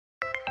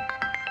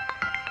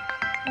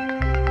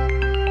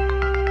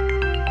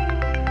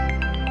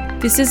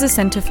This is a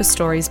Centre for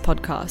Stories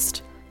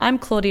podcast. I'm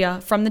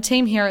Claudia from the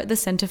team here at the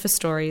Centre for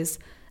Stories,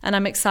 and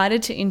I'm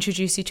excited to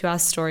introduce you to our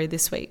story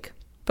this week.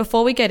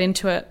 Before we get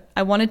into it,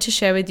 I wanted to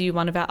share with you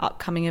one of our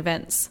upcoming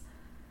events.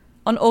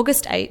 On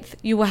August 8th,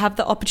 you will have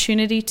the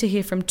opportunity to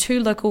hear from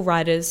two local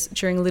writers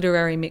during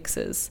literary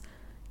mixes.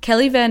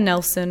 Kelly Van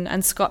Nelson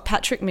and Scott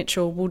Patrick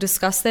Mitchell will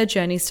discuss their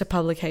journeys to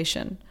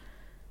publication,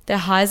 their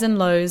highs and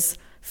lows,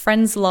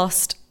 friends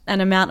lost,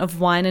 and amount of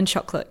wine and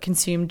chocolate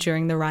consumed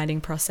during the writing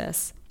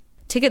process.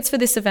 Tickets for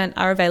this event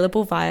are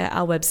available via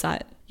our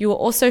website. You will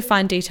also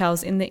find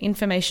details in the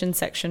information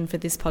section for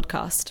this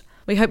podcast.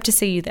 We hope to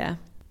see you there.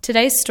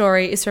 Today's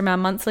story is from our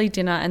monthly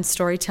dinner and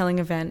storytelling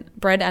event,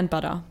 Bread and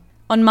Butter.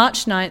 On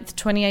March 9th,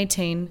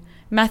 2018,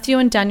 Matthew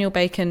and Daniel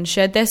Bacon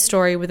shared their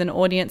story with an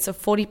audience of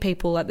 40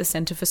 people at the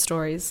Centre for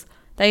Stories.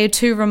 They are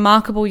two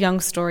remarkable young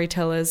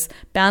storytellers,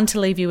 bound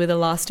to leave you with a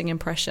lasting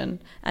impression,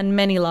 and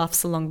many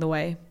laughs along the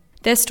way.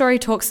 Their story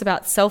talks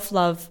about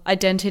self-love,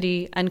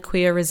 identity, and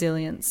queer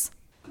resilience.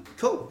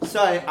 Cool.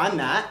 So I'm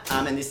Matt,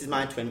 and this is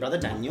my twin brother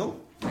Daniel.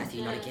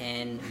 Matthew, not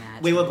again.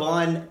 Matt. We were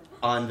born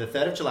on the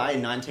 3rd of July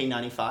in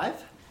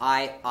 1995.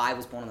 I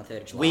was born on the 3rd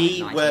of July.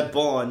 We were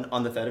born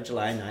on the 3rd of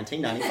July in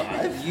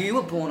 1995. You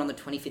were born on the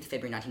 25th of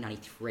February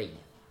 1993.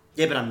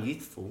 Yeah, but I'm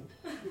youthful.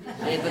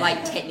 Yeah, but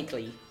like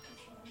technically.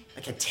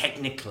 Okay,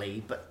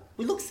 technically, but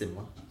we look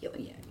similar. Yeah,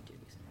 you do.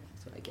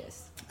 That's what I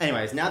guess.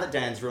 Anyways, now that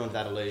Dan's ruined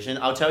that illusion,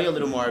 I'll tell you a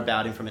little more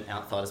about him from an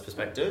outsider's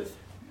perspective.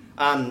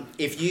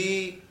 If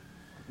you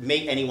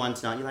meet anyone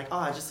tonight, you're like, oh,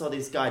 I just saw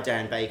this guy,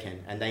 Dan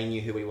Bacon, and they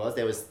knew who he was.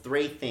 There was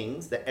 3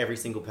 things that every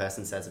single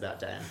person says about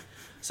Dan.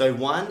 So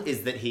 1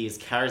 is that he is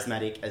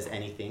charismatic as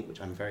anything, which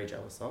I'm very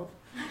jealous of.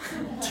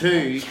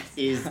 2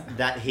 is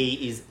that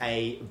he is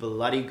a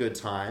bloody good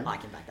time. I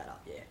can back that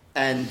up, yeah.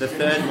 And the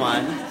third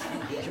one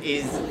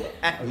is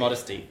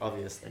modesty,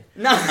 obviously.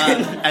 No.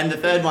 And the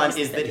third one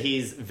is that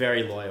he's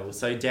very loyal.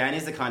 So Dan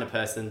is the kind of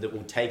person that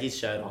will take his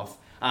shirt off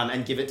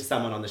and give it to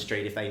someone on the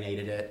street if they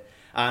needed it.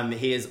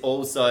 He is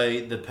also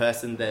the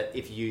person that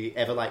if you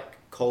ever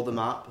call them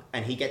up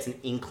and he gets an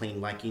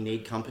inkling like you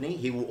need company,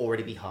 he will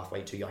already be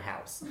halfway to your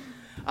house.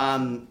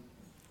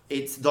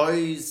 It's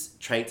those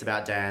traits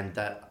about Dan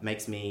that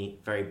makes me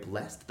very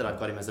blessed that I've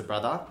got him as a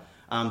brother,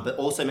 but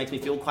also makes me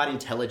feel quite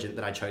intelligent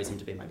that I chose him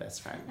to be my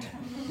best friend.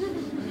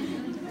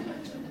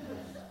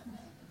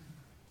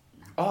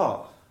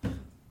 Oh,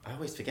 I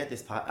always forget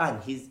this part.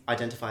 And he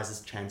identifies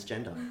as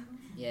transgender.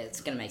 Yeah,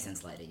 it's going to make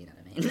sense later, you know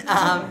what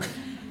I mean?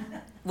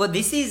 Well,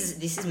 this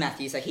is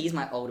Matthew, so he's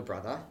my older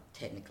brother,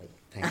 technically.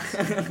 Thanks.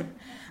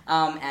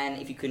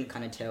 And if you couldn't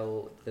kind of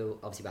tell,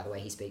 obviously by the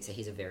way he speaks, so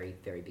he's a very,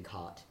 very big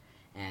heart.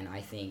 And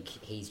I think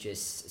he's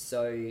just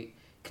so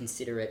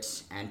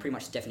considerate and pretty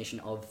much the definition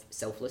of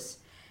selfless.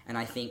 And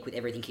I think with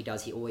everything he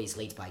does, he always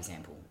leads by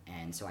example.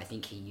 And so I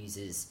think he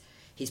uses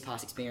his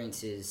past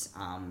experiences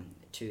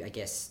to, I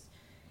guess,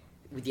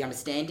 with the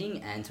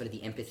understanding and sort of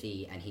the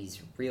empathy, and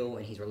he's real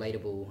and he's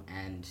relatable,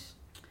 and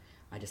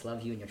I just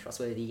love you and you're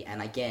trustworthy.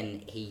 And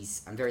again,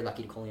 I'm very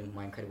lucky to call him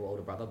my incredible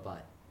older brother,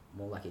 but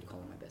more lucky to call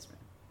him my best friend.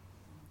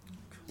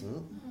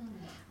 Cool.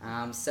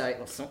 So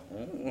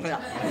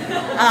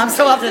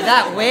after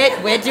that,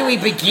 where do we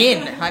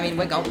begin? I mean,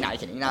 we're going. No,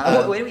 kidding.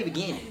 No, where do we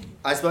begin?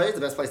 I suppose the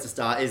best place to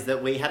start is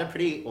that we had a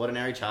pretty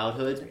ordinary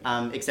childhood,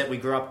 except we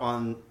grew up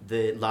on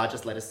the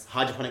largest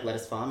hydroponic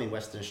lettuce farm in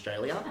Western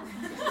Australia.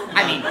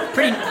 I mean,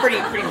 pretty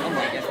normal,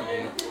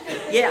 definitely.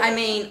 Yeah, I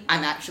mean,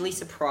 I'm actually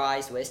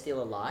surprised we're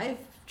still alive,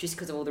 just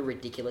because of all the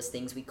ridiculous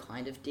things we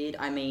kind of did.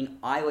 I mean,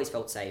 I always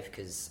felt safe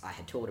because I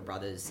had 2 older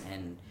brothers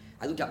and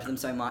I looked up to them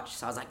so much,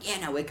 so I was like,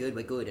 yeah, no, we're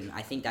good. And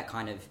I think that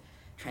kind of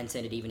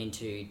transcended even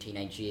into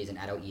teenage years and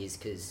adult years,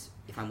 because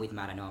if I'm with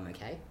Matt, I know I'm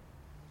okay.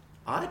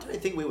 I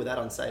don't think we were that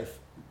unsafe.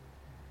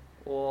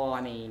 Or,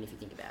 I mean, if you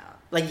think about...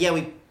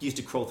 we used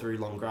to crawl through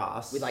long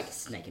grass. With,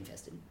 snake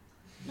infested.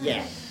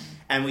 Yeah.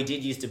 And we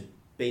did used to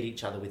beat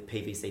each other with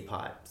PVC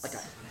pipes.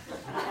 Okay.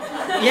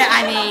 Yeah,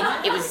 I mean,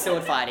 it was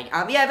sword fighting.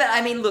 Yeah, but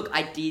I mean, look,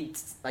 I did,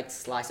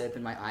 slice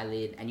open my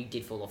eyelid, and you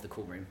did fall off the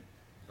cool room.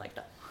 Like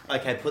that.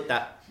 Okay, put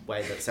that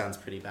way, that sounds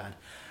pretty bad.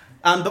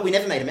 But we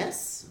never made a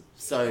mess,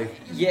 so...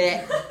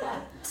 Yeah,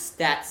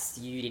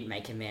 you didn't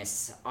make a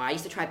mess. I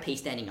used to try pee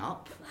standing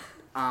up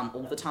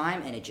all the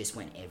time, and it just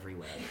went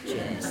everywhere.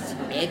 Just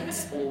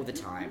eggs all the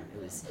time.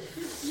 It was...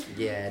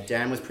 Yeah,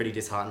 Dan was pretty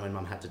disheartened when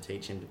Mum had to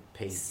teach him to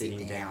pee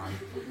sitting down.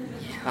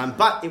 Yeah.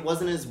 But it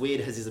wasn't as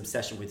weird as his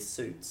obsession with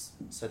suits,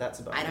 so that's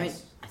a bonus.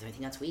 I don't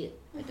think that's weird.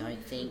 I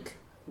don't think...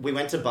 We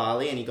went to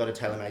Bali and he got a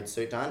tailor-made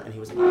suit done, and he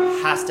was like,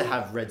 it has to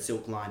have red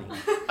silk lining.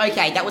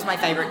 Okay, that was my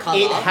favourite colour.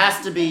 It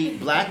has to be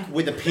black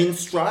with a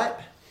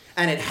pinstripe,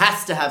 And it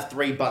has to have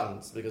 3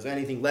 buttons, because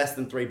anything less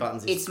than 3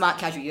 buttons is... It's smart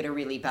casual, you gotta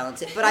really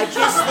balance it. But I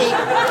just think,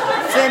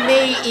 for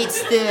me,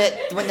 it's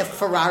when the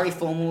Ferrari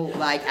formal,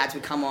 like, ads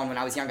would come on when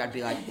I was younger, I'd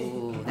be like,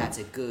 ooh, that's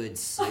a good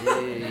suit.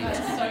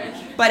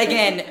 But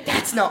again,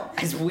 that's not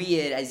as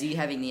weird as you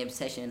having the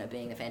obsession of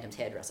being the Phantom's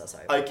hairdresser, so...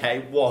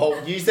 Okay,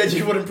 well, you said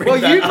you wouldn't bring that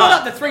up. Well, you brought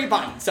up the 3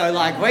 buttons, so,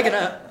 like, we're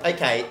gonna...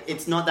 Okay,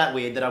 it's not that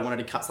weird that I wanted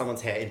to cut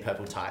someone's hair in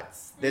purple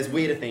tights. There's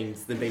weirder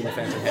things than being the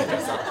Phantom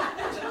hairdresser.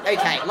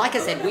 Okay, like I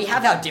said, we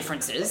have our differences.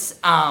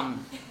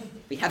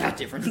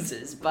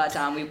 But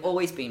we've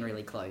always been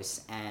really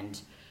close,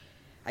 and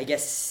I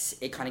guess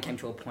it kind of came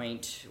to a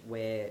point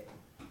where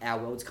our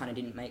worlds kind of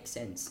didn't make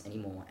sense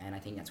anymore, and I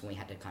think that's when we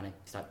had to kind of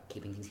start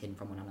keeping things hidden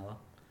from one another.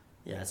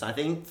 Yeah, so I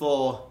think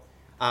for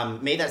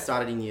me that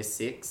started in year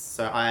 6,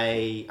 so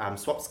I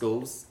swapped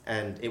schools,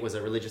 and it was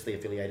a religiously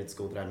affiliated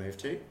school that I moved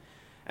to.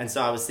 And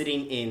so I was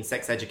sitting in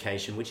sex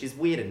education, which is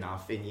weird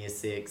enough in year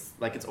 6,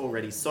 like it's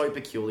already so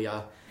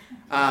peculiar.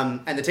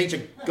 And the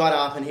teacher got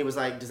up and he was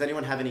like, does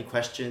anyone have any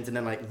questions? And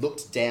then like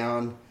looked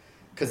down,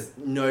 because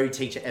no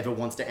teacher ever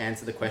wants to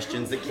answer the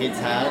questions that kids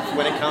have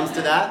when it comes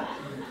to that.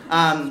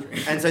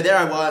 And so there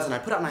I was, and I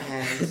put up my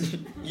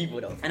hand. You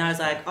would have. And I was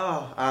like,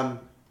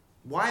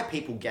 why are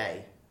people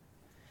gay?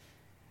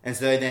 And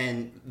so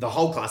then the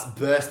whole class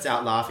bursts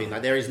out laughing.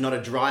 Like there is not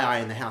a dry eye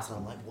in the house. And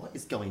I'm like, what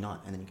is going on?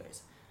 And then he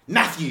goes,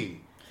 Matthew.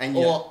 And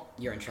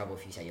you're in trouble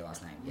if you say your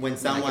last name. When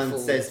someone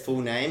says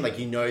full name, like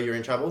you know you're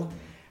in trouble.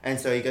 And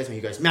so he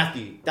goes,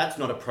 Matthew, that's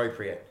not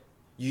appropriate.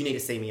 You need to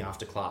see me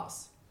after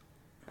class.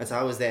 And so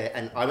I was there,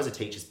 and I was a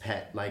teacher's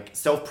pet, like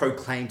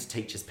self-proclaimed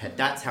teacher's pet.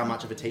 That's how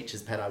much of a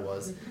teacher's pet I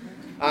was.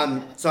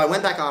 So I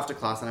went back after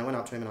class, and I went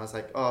up to him, and I was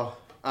like,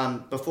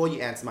 before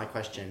you answer my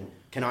question,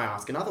 can I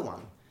ask another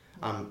one?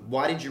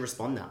 Why did you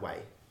respond that way?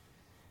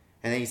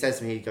 And then he says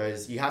to me, he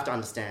goes, you have to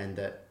understand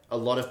that a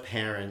lot of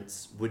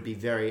parents would be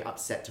very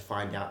upset to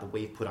find out that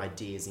we've put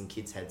ideas in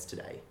kids' heads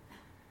today.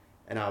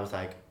 And I was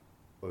like,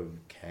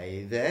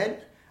 okay then.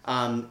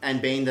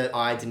 And being that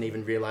I didn't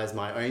even realise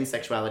my own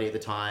sexuality at the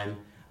time,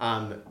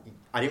 I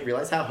didn't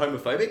realise how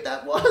homophobic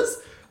that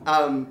was.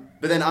 But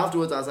then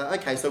afterwards I was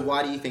like, okay, so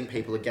why do you think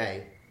people are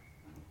gay?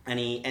 And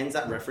he ends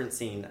up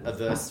referencing a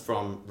verse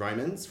from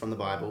Romans, from the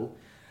Bible.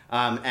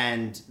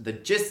 And the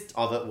gist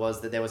of it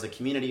was that there was a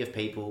community of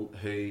people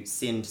who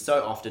sinned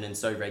so often and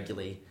so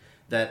regularly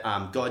that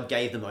God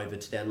gave them over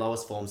to their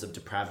lowest forms of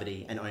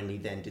depravity, and only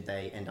then did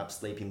they end up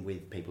sleeping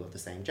with people of the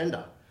same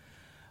gender.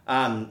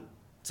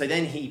 So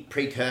then he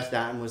precursed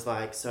that and was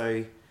like,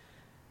 so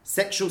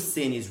sexual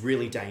sin is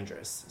really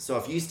dangerous. So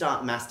if you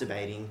start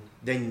masturbating,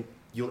 then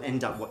you'll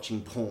end up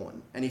watching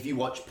porn. And if you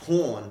watch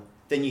porn,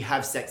 then you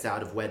have sex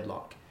out of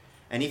wedlock.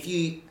 And if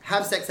you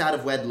have sex out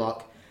of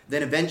wedlock,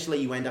 then eventually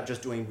you end up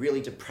just doing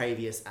really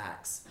depravious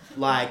acts,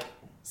 like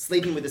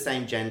sleeping with the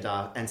same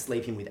gender and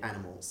sleeping with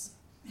animals.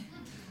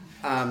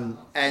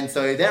 And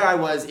so there I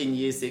was in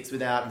year 6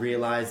 without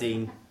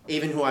realising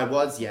even who I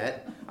was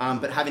yet,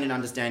 but having an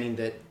understanding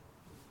that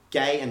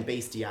gay and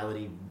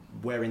bestiality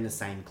were in the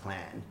same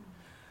clan.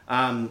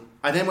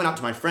 I then went up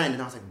to my friend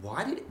and I was like,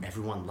 why did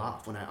everyone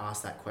laugh when I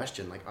asked that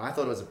question? Like, I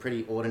thought it was a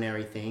pretty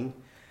ordinary thing.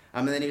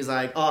 And then he was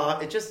like,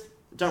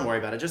 don't worry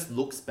about it. It just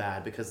looks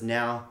bad because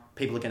now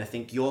people are going to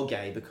think you're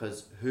gay,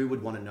 because who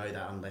would want to know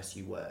that unless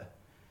you were?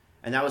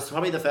 And that was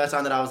probably the first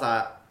time that I was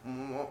like,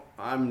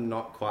 I'm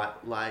not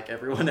quite like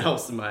everyone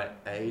else my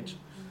age.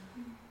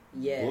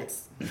 Yeah.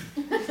 Whoops.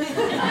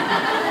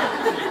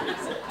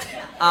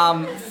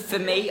 For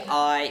me,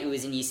 it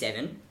was in year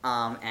 7,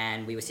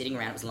 and we were sitting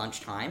around, it was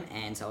lunchtime,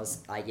 and so I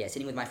was,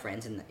 sitting with my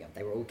friends, and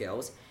they were all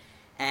girls,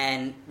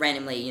 and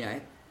randomly,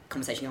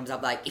 conversation comes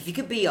up, like, if you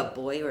could be a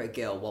boy or a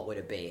girl, what would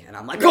it be? And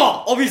I'm like,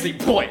 obviously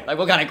boy! Like,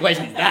 what kind of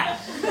question is that?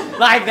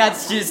 Like,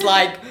 that's just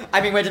like,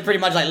 we're just pretty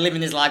much like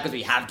living this life because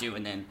we have to,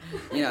 and then,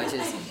 it's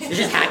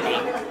just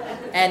happening.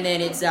 And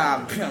then it's,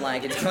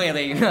 like, it's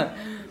clearly, but,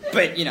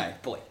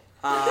 boy.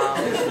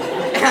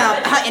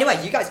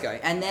 Anyway, you guys go.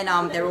 And then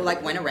they all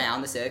like went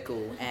around the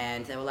circle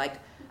and they were like,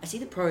 I see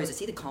the pros, I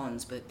see the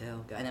cons, but they'll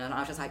go. And then I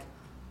was just like,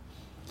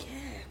 yeah,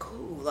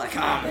 cool. Like,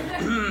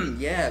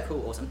 yeah,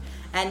 cool, awesome.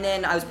 And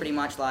then I was pretty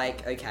much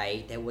like,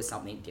 okay, there was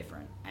something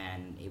different.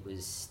 And it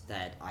was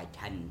that I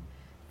hadn't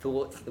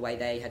thought the way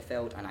they had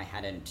felt, and I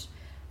hadn't,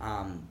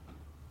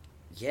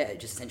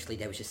 just essentially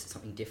there was just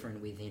something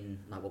different within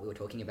like what we were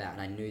talking about,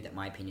 and I knew that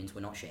my opinions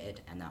were not shared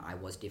and that I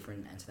was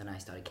different, and so then I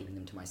started keeping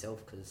them to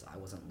myself because I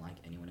wasn't like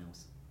anyone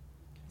else.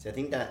 So I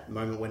think that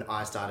moment when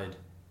I started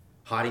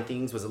hiding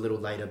things was a little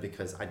later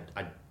because I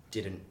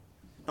didn't,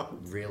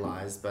 not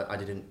realise, but I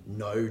didn't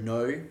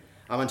know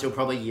until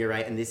probably year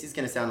 8, and this is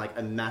going to sound like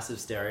a massive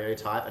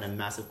stereotype and a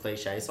massive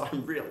cliche, so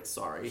I'm really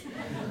sorry.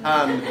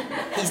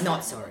 He's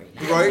not sorry.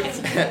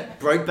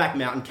 Brokeback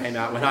Mountain came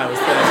out when I was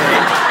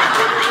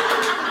 13.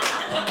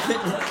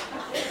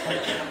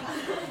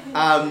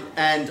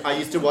 And I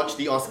used to watch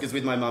the Oscars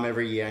with my mum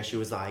every year, and she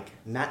was like,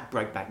 Matt,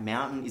 Brokeback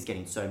Mountain is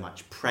getting so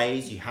much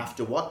praise, you have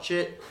to watch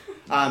it.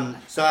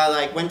 So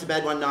I went to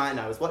bed one night and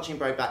I was watching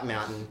Brokeback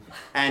Mountain,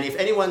 and if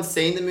anyone's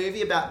seen the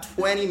movie, about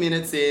 20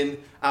 minutes in,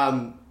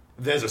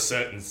 there's a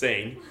certain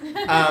scene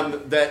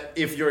that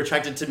if you're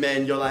attracted to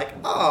men, you're like,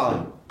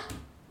 oh,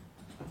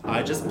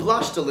 I just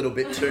blushed a little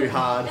bit too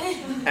hard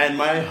and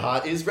my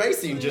heart is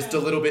racing just a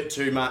little bit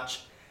too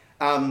much.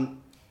 And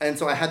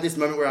so I had this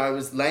moment where I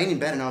was laying in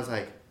bed and I was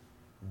like,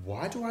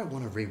 why do I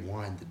want to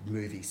rewind the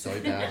movie so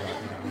bad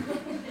right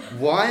now?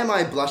 Why am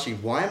I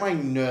blushing? Why am I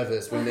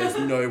nervous when there's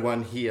no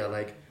one here?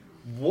 Like,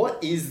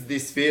 what is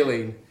this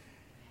feeling?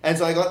 And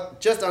so I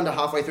got just under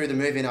halfway through the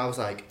movie and I was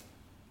like,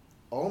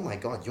 oh my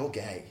God, you're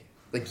gay.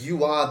 Like,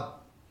 you are...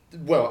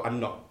 Well, I'm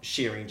not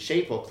shearing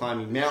sheep or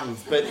climbing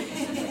mountains, but...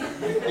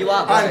 You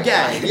are. I'm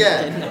gay,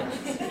 yeah.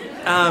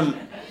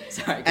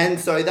 Sorry. And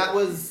so that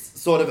was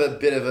sort of a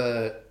bit of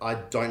a, I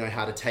don't know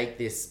how to take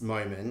this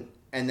moment.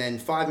 And then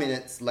 5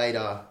 minutes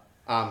later,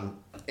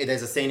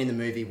 there's a scene in the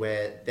movie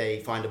where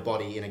they find a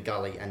body in a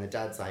gully and the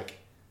dad's like,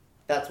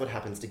 that's what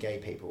happens to gay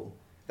people.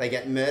 They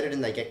get murdered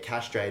and they get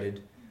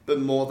castrated. But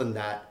more than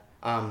that,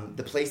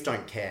 the police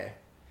don't care.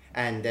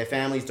 And their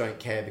families don't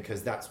care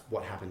because that's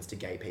what happens to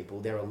gay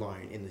people. They're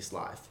alone in this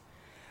life.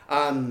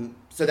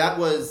 So that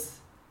was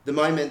the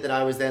moment that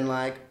I was then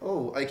like,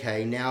 oh,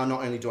 okay, now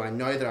not only do I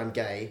know that I'm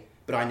gay,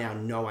 but I now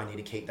know I need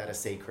to keep that a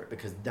secret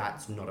because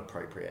that's not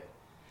appropriate.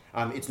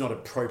 It's not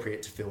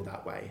appropriate to feel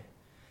that way.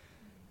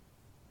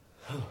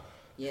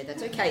 Yeah,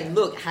 that's okay.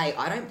 Look, hey,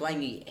 I don't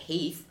blame you.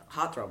 Heath,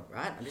 heartthrob,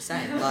 right? I'm just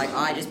saying. Like,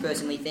 I just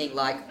personally think,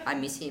 like, I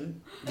miss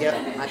him. Yeah.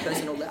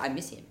 I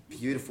miss him.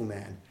 Beautiful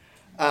man.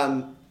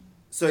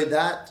 So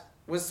that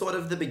was sort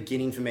of the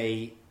beginning for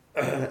me,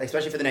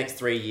 especially for the next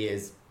 3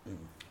 years.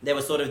 There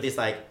was sort of this,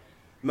 like,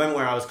 moment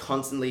where I was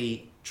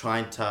constantly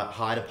trying to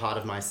hide a part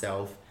of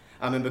myself.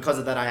 And because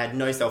of that, I had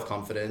no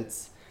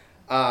self-confidence.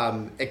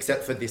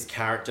 Except for this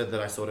character that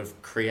I sort of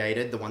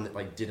created, the one that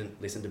like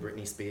didn't listen to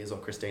Britney Spears or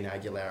Christina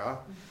Aguilera.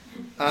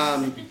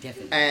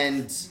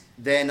 And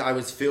then I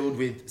was filled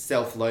with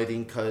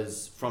self-loathing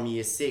because from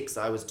year 6,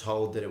 I was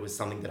told that it was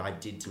something that I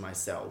did to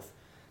myself.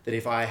 That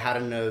if I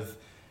hadn't have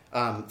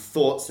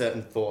thought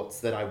certain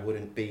thoughts that I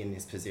wouldn't be in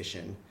this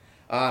position.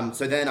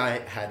 So then I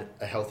had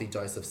a healthy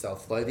dose of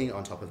self-loathing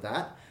on top of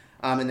that.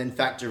 And then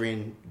factor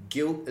in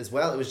guilt as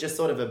well. It was just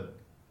sort of a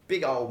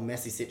big old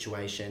messy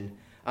situation.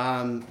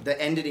 That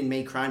ended in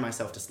me crying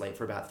myself to sleep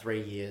for about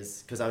 3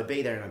 years because I would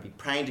be there and I'd be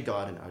praying to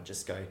God and I would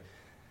just go,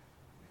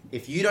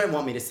 if you don't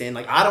want me to sin,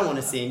 like I don't want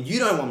to sin, you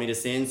don't want me to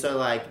sin, so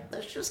like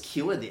let's just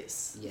cure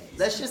this. Yeah,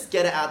 let's just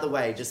get it out of the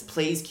way. Just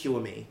please cure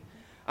me.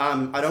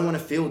 I don't want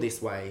to feel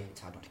this way.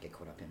 It's hard not to get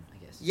caught up in,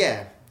 I guess.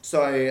 Yeah.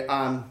 So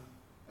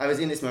I was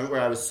in this moment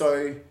where I was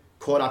so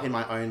caught up in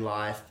my own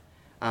life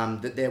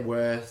that there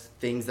were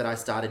things that I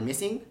started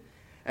missing.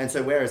 And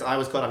so whereas I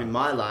was caught up in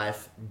my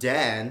life,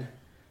 Dan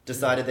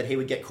decided that he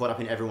would get caught up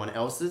in everyone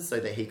else's so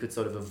that he could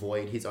sort of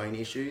avoid his own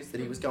issues that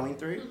he was going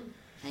through.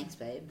 Thanks,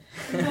 babe.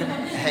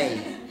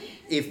 Hey,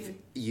 if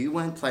you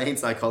weren't playing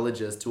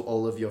psychologist to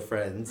all of your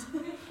friends,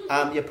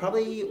 you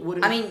probably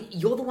wouldn't... I mean,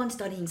 you're the one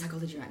studying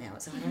psychology right now,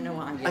 so I don't know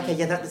what I'm doing. Okay,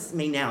 yeah, that's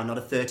me now, not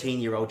a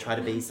 13-year-old trying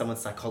to be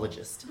someone's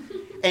psychologist.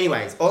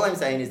 Anyways, all I'm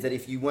saying is that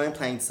if you weren't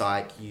playing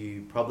psych,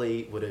 you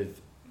probably would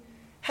have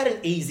had an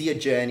easier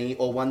journey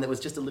or one that was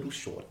just a little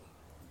shorter,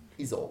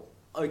 is all.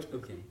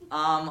 Okay.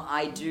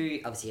 I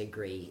do obviously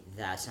agree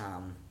that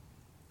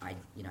I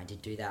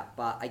did do that,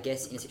 but I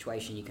guess in a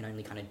situation you can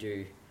only kind of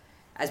do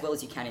as well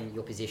as you can in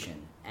your position.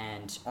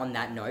 And on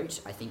that note,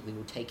 I think we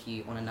will take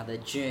you on another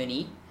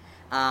journey.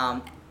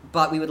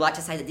 But we would like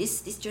to say that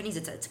this journey is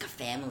it's like a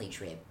family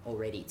trip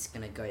already. It's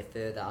going to go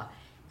further.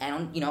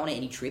 And on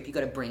any trip, you've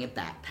got to bring a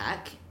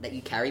backpack that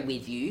you carry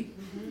with you.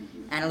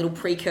 Mm-hmm. And a little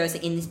precursor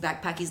in this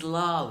backpack is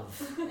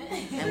love.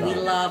 And we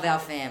love our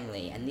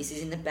family. And this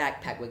is in the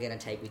backpack we're going to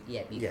take with...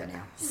 Yeah, you go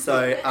now.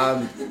 So,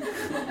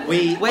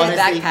 we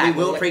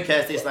will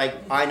precurse this. Like,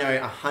 I know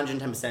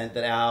 110%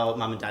 that our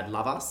mum and dad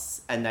love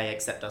us and they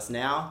accept us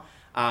now.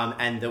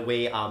 And that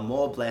we are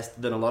more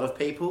blessed than a lot of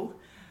people.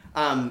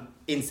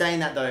 In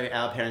saying that, though,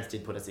 our parents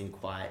did put us in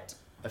quite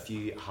a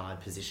few hard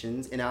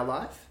positions in our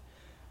life.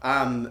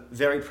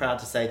 Very proud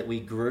to say that we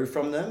grew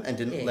from them and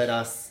didn't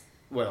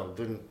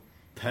didn't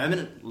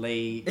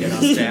permanently get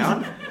us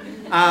down.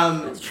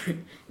 That's true.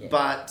 Yeah.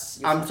 But,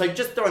 so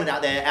just throwing it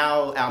out there,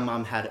 our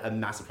mum had a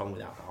massive problem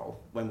with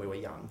alcohol when we were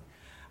young.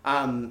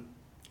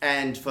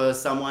 And for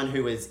someone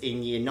who was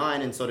in year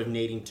 9 and sort of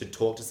needing to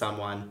talk to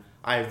someone,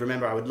 I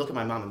remember I would look at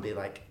my mum and be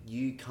like,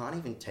 you can't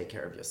even take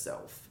care of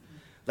yourself.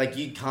 Like,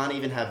 you can't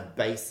even have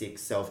basic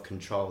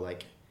self-control.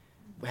 Like,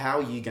 how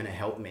are you going to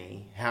help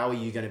me? How are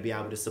you going to be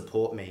able to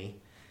support me?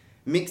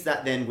 Mix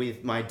that then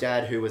with my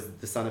dad, who was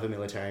the son of a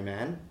military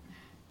man,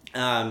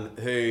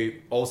 who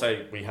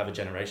also, we have a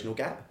generational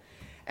gap.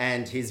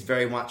 And he's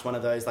very much one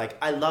of those, like,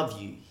 I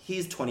love you.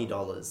 Here's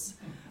 $20.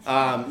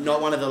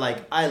 Not one of the,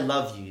 like, I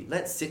love you.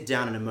 Let's sit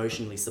down and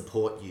emotionally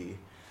support you.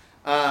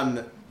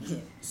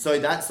 So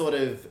that sort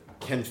of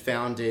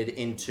confounded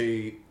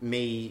into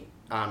me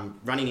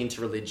running into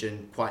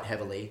religion quite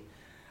heavily.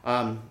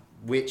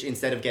 Which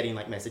instead of getting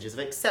like messages of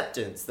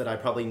acceptance that I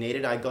probably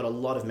needed, I got a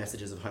lot of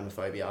messages of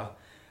homophobia.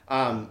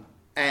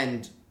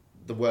 And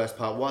the worst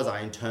part was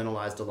I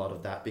internalized a lot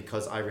of that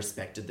because I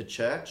respected the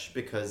church,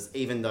 because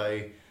even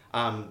though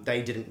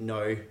they didn't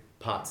know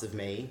parts of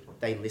me,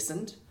 they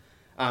listened.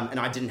 And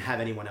I didn't have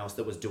anyone else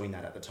that was doing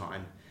that at the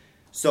time.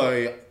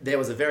 So there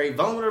was a very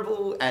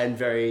vulnerable and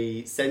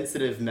very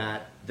sensitive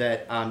Matt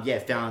that,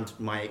 found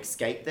my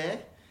escape there.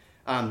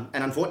 And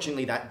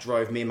unfortunately, that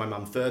drove me and my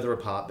mum further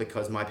apart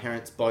because my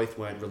parents both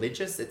weren't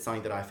religious. It's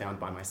something that I found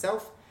by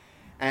myself.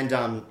 And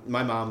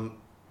my mum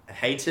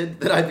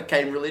hated that I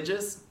became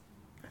religious.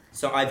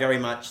 So I very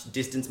much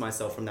distanced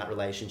myself from that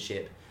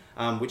relationship,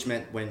 which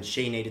meant when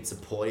she needed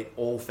support, it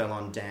all fell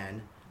on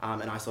Dan.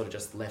 And I sort of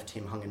just left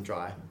him hung and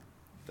dry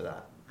for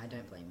that. I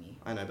don't blame you.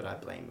 I know, but I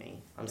blame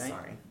me. I'm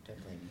sorry.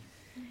 Don't blame me.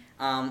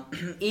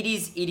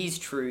 It is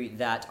true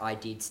that I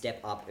did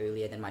step up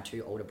earlier than my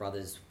two older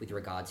brothers with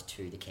regards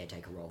to the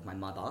caretaker role of my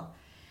mother.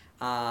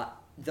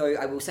 Though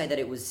I will say that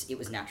it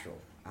was natural.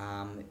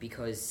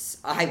 Because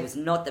I was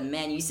not the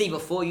man you see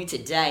before you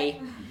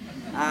today.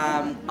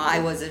 I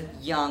was a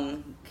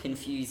young,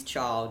 confused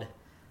child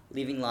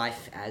living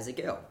life as a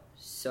girl.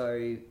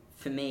 So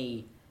for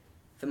me,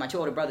 for my two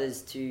older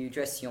brothers to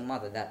dress your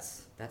mother,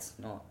 that's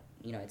not,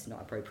 it's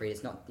not appropriate.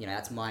 It's not,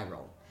 that's my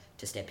role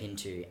to step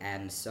into.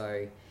 And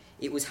so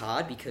it was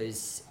hard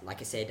because,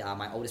 like I said,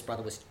 my oldest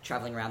brother was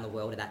traveling around the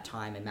world at that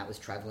time, and Matt was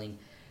traveling,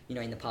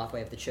 in the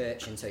pathway of the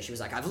church. And so she was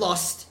like, I've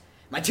lost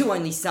my two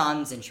only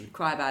sons, and she would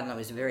cry about it, and it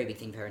was a very big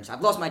thing for her. And so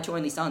I've lost my two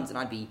only sons, and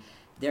I'd be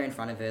there in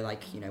front of her,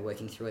 like,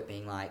 working through it,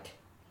 being like,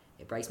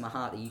 it breaks my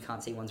heart that you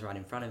can't see one's right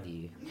in front of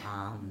you.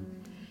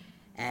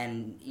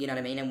 And you know what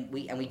I mean? And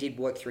we did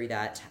work through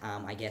that,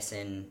 I guess,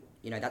 and,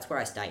 that's where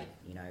I stayed,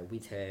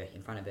 with her,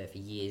 in front of her for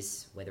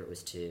years, whether it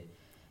was to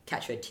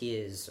catch her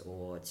tears,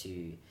 or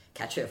to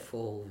catch her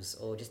falls,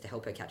 or just to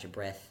help her catch her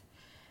breath.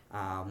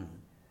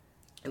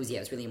 It was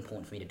really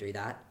important for me to do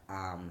that.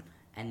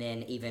 And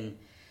then even,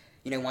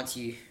 once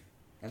you,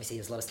 obviously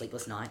there's a lot of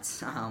sleepless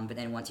nights, but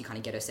then once you kind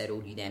of get her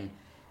settled, you then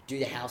do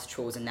the house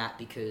chores and that,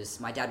 because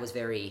my dad was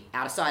very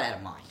out of sight, out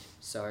of mind.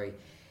 So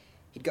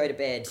he'd go to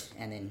bed,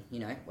 and then,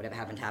 whatever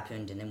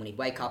happened, and then when he'd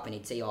wake up and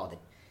he'd see,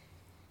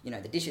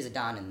 the dishes are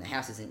done and the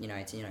house isn't,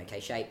 it's in okay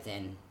shape,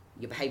 then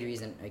your behaviour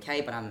isn't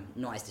okay, but I'm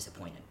not as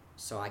disappointed.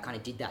 So I kind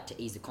of did that to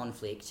ease the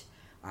conflict,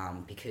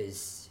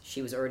 because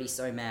she was already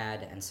so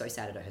mad and so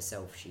sad at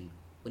herself, she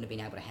wouldn't have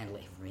been able to handle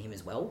it from him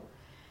as well.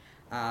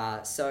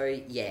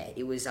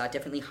 It was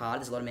definitely hard.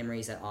 There's a lot of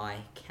memories that I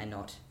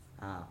cannot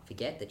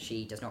forget, that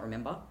she does not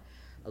remember.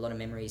 A lot of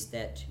memories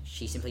that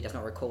she simply does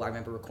not recall. I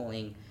remember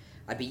recalling,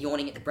 I'd be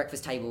yawning at the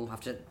breakfast table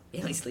after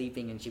barely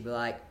sleeping, and she'd be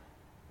like,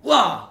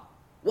 "Whoa,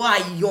 why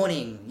are you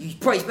yawning? You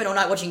probably spent all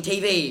night watching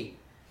TV."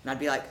 And I'd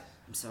be like,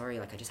 "I'm sorry,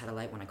 I just had a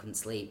late one, I couldn't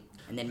sleep."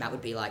 And then Matt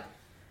would be like,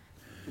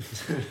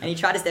 and he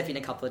tried to step in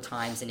a couple of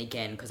times, and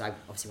again, because I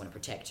obviously want to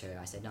protect her,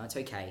 I said, "No, it's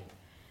okay."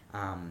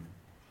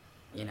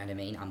 You know what I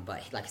mean?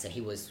 But like I said,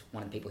 he was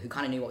one of the people who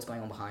kind of knew what was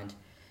going on behind,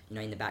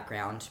 in the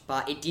background.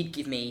 But it did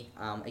give me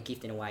a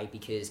gift in a way,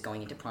 because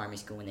going into primary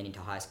school and then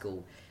into high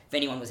school, if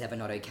anyone was ever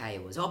not okay,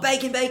 it was, "Oh,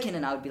 bacon, bacon,"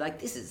 and I would be like,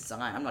 "This is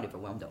fine. I'm not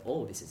overwhelmed at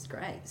all. This is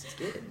great. This is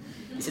good.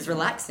 This is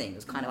relaxing." It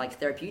was kind of like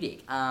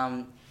therapeutic.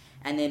 And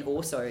then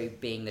also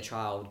being the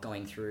child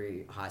going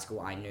through high school,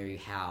 I knew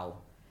how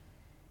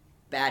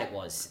bad it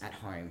was at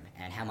home,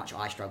 and how much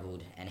I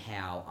struggled, and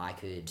how I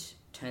could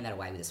turn that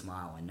away with a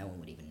smile and no one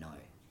would even know.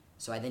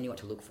 So I then knew what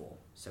to look for.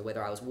 So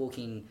whether I was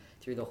walking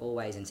through the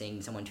hallways and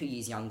seeing someone 2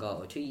 years younger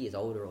or 2 years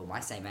older or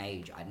my same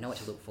age, I'd know what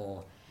to look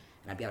for,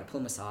 and I'd be able to pull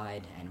them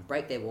aside and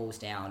break their walls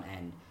down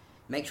and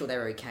make sure they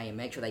were okay and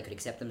make sure they could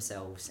accept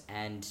themselves.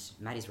 And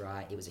Matt is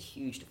right, it was a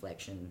huge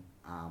deflection.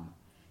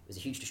 It was a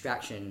huge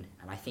distraction,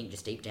 and I think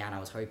just deep down I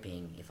was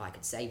hoping if I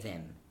could save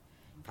them,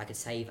 if I could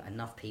save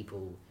enough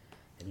people,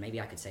 then maybe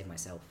I could save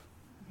myself.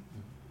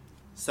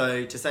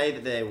 So to say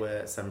that there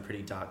were some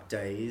pretty dark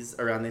days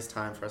around this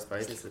time for us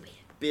both is a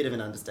bit of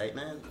an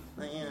understatement.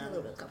 Yeah. A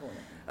little bit, a couple of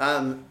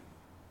them.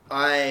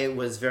 I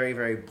was very,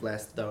 very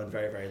blessed, though, and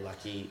very, very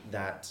lucky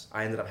that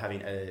I ended up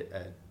having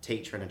a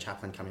teacher and a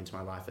chaplain come into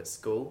my life at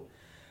school,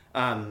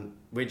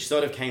 which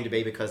sort of came to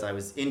be because I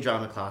was in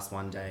drama class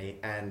one day,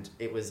 and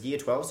it was year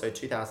 12, so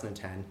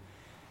 2010,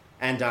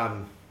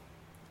 and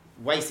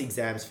WACE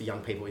exams for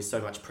young people is so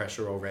much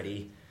pressure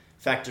already.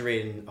 Factor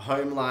in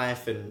home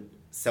life and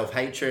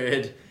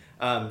self-hatred,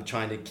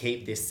 trying to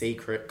keep this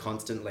secret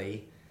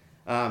constantly.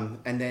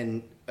 And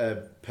then a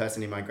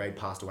person in my grade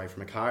passed away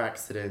from a car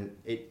accident.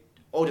 It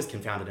all just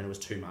confounded, and it was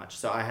too much.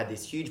 So I had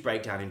this huge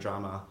breakdown in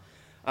drama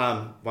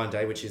one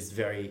day, which is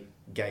very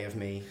gay of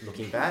me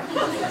looking back.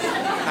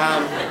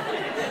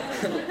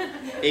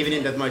 Even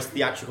in the most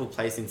theatrical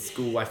place in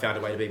school, I found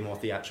a way to be more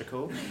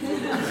theatrical.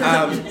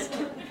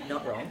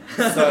 Not wrong.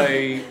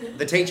 So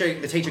the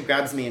teacher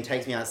grabs me and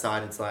takes me outside,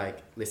 and it's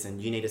like, "Listen,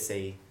 you need to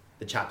see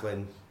the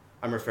chaplain.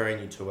 I'm referring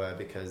you to her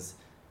because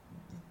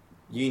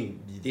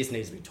this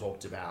needs to be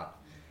talked about."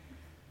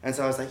 And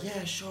so I was like,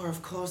 "Yeah, sure,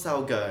 of course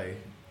I'll go."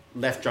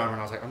 Left drama,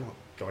 and I was like, "I'm not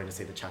going to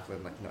see the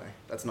chaplain. Like, no,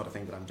 that's not a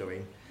thing that I'm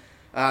doing."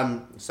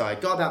 So I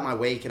go about my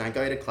week, and I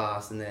go to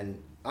class, and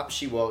then up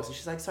she walks and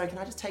she's like, sorry, can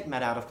I just take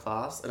Matt out of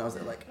class? And I was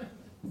like,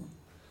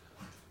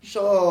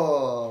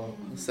 sure.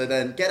 So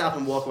then get up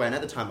and walk away. And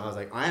at the time I was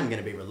like, I am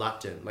going to be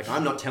reluctant. Like,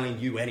 I'm not telling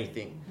you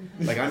anything.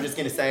 Like, I'm just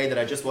going to say that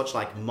I just watched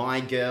like My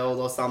Girl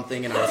or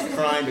something and I was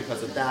crying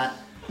because of that.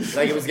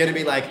 Like, it was going to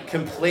be like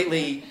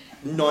completely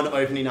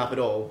non-opening up at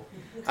all.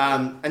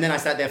 And then I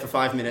sat there for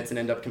 5 minutes and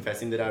ended up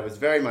confessing that I was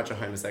very much a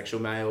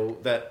homosexual male,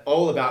 that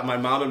all about my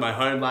mum and my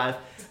home life.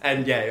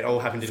 And yeah, it all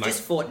happened in like...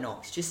 Just Fort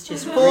Knox. Just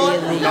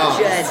really,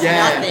 just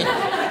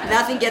yeah.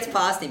 nothing gets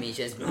past him. He's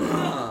just...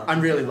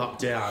 I'm really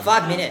locked down.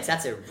 5 minutes,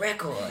 that's a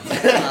record.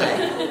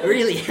 Like,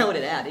 really held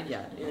it out, didn't you?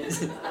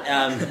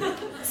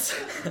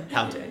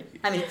 How dare you?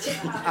 I mean...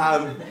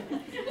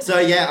 So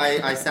yeah,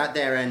 I sat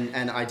there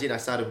and I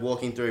started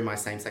walking through my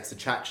same-sex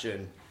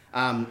attraction.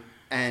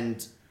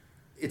 And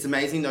it's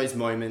amazing those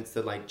moments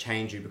that like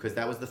change you, because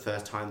that was the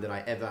first time that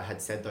I ever had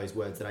said those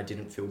words that I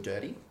didn't feel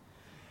dirty.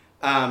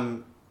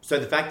 So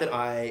the fact that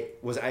I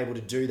was able to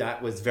do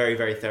that was very,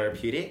 very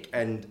therapeutic.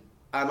 And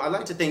I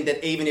like to think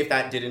that even if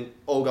that didn't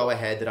all go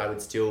ahead, that I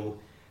would still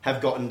have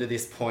gotten to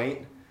this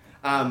point.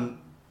 But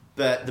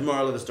the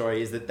moral of the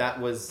story is that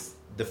was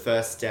the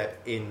first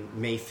step in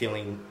me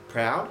feeling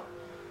proud,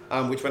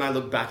 which when I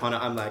look back on it,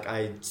 I'm like,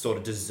 I sort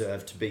of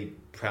deserve to be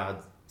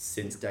proud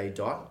since day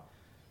dot.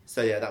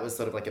 So yeah, that was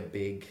sort of like a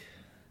big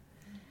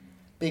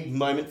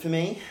moment for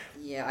me.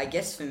 Yeah, I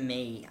guess for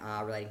me,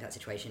 relating to that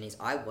situation is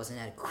I wasn't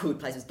at a good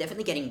place. It was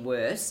definitely getting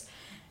worse.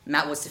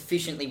 Matt was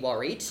sufficiently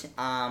worried.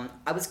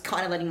 I was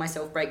kind of letting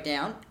myself break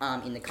down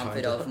in the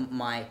comfort of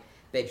my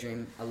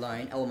bedroom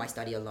alone, or my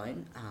study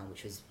alone,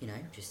 which was,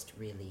 just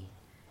really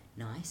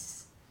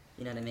nice.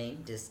 You know what I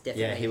mean? Just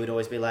definitely. Yeah, he would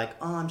always be like,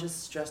 oh, I'm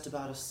just stressed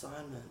about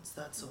assignments,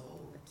 that's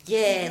all.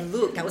 Yeah,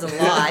 look, that was a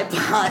lie, but,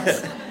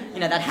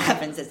 that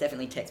happens. There's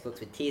definitely textbooks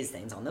with tears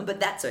stains on them, but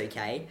that's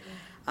okay.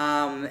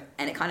 And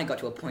it kind of got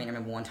to a point, I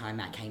remember one time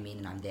Matt came in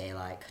and I'm there,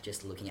 like,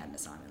 just looking at an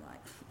assignment,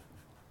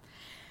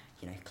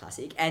 like,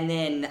 classic. And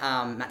then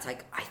Matt's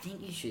like, I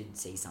think you should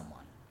see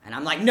someone. And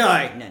I'm like,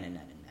 no.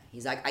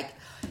 He's like,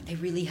 they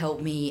really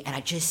helped me, and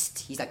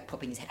he's like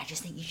popping his head, I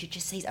just think you should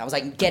just see someone. I was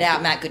like, get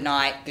out, Matt, good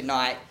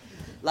night.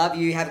 Love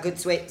you, have a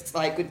good night's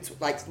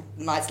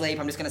sleep.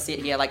 I'm just going to sit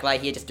here, lay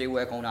here, just do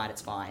work all night,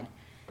 it's fine.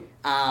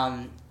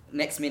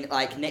 Next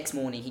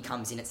morning, he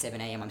comes in at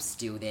 7 a.m, I'm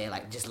still there,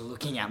 just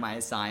looking at my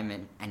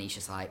assignment, and he's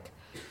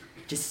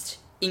just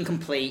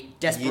incomplete,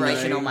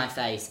 desperation on my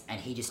face, and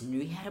he just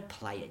knew how to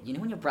play it. You know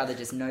when your brother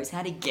just knows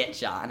how to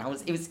get ya? And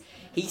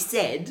he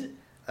said...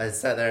 I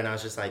sat there and I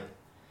was just like,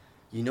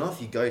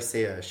 if you go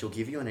see her, she'll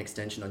give you an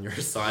extension on your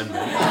assignment.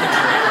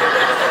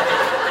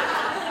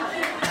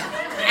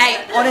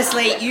 Hey,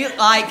 honestly,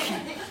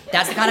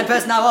 that's the kind of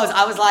person I was.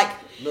 I was like,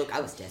 look,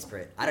 I was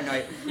desperate. I don't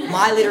know.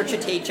 My literature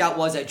teacher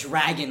was a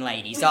dragon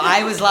lady. So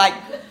I was like,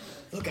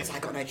 look, I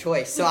got no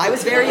choice. So I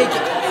was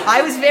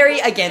very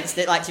against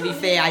it. To be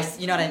fair,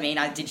 you know what I mean?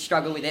 I did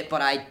struggle with it,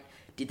 but I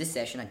did the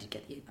session. I did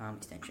get the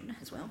extension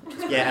as well.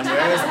 Yeah, and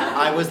whereas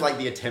I was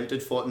the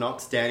attempted Fort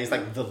Knox, Danny's the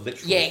literal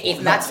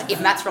Fort Knox.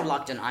 If Matt's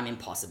reluctant, I'm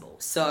impossible.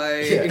 So,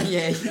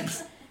 yeah.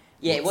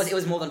 Yeah, it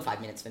was more than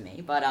 5 minutes for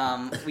me, but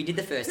we did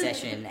the first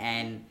session,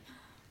 and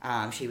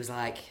she was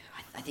like,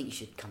 I think you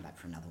should come back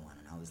for another one,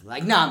 and I was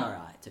like, no, I'm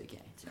alright, it's okay,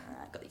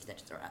 got the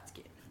extensions, alright, it's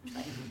good.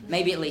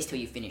 Maybe at least till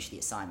you finish the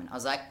assignment. I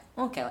was like,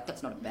 okay,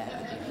 that's not a bad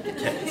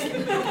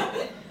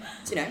idea.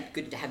 It's,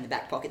 good to have in the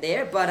back pocket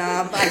there, but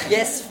I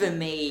guess for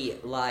me,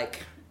 a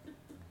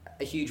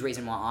huge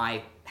reason why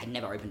I had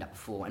never opened up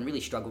before and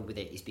really struggled with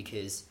it is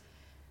because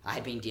I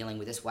had been dealing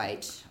with this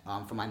weight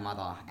from my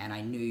mother, and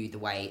I knew the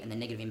weight and the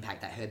negative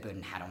impact that her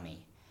burden had on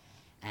me.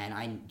 And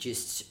I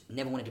just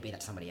never wanted to be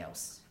that to somebody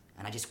else.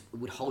 And I just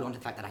would hold on to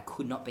the fact that I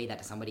could not be that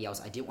to somebody else.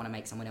 I didn't want to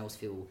make someone else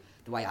feel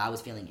the way I was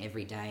feeling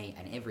every day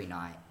and every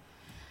night.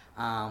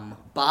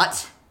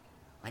 But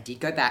I did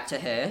go back to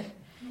her,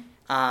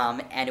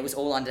 and it was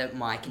all under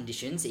my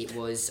conditions. It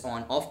was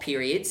on off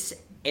periods.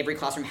 Every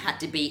classroom had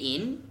to be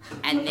in,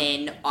 and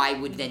then I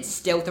would then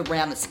stealth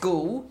around the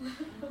school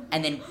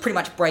and then pretty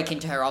much break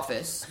into her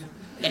office.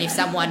 And if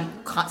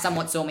someone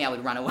somewhat saw me, I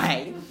would run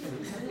away.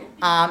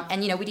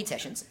 And, we did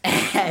sessions.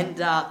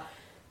 And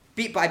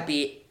bit by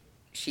bit,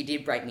 she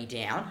did break me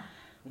down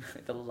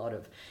with a lot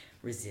of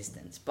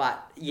resistance.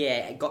 But,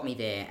 yeah, it got me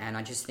there. And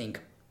I just think,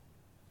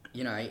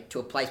 to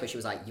a place where she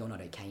was like, you're not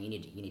okay, you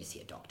need to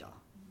see a doctor.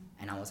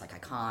 And I was like, I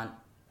can't.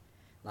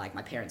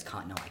 My parents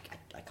can't know,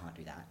 I can't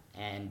do that.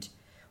 And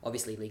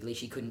obviously, legally,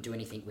 she couldn't do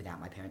anything without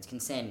my parents'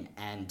 consent.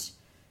 And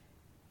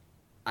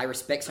I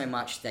respect so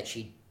much that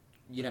she,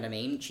 you know what I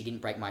mean? She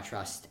didn't break my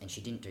trust, and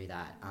she didn't do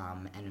that.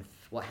 And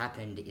what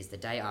happened is the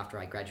day after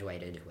I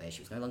graduated, where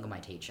she was no longer my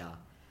teacher,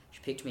 she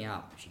picked me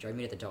up, she drove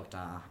me to the doctor,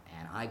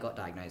 and I got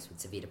diagnosed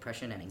with severe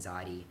depression and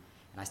anxiety,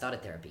 and I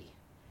started therapy.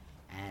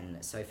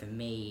 And so for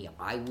me,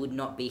 I would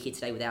not be here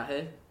today without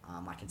her.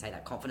 I can say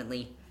that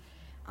confidently.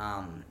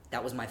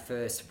 That was my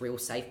first real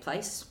safe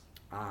place.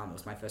 It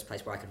was my first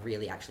place where I could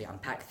really actually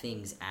unpack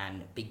things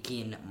and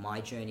begin my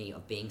journey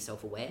of being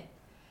self-aware.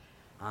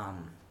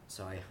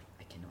 So I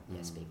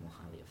cannot speak more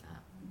highly of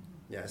that.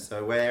 Yeah,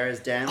 so whereas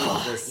Dan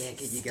was just yeah,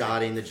 good, you go.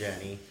 starting the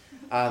journey,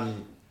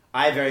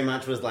 I very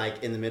much was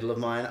like in the middle of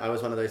mine. I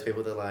was one of those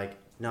people that like,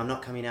 no, I'm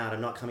not coming out.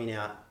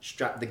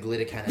 Strap the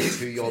glitter cannon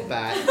to your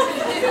back,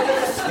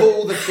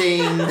 pull the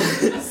thing,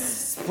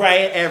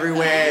 spray it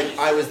everywhere.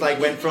 I was like,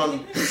 went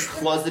from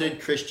closeted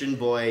Christian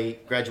boy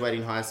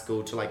graduating high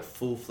school to like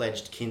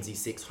full-fledged Kinsey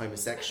 6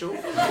 homosexual.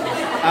 So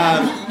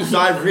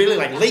I really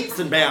like leaps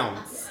and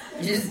bounds.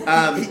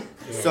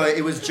 So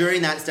it was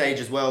during that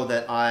stage as well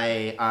that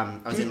I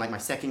was in like my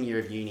second year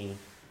of uni,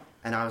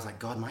 and I was like,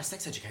 God, my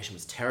sex education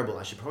was terrible.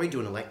 I should probably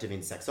do an elective in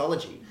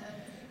sexology.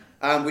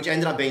 Which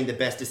ended up being the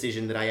best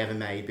decision that I ever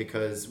made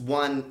because,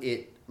 one,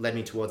 it led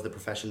me towards the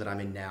profession that I'm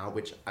in now,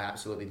 which I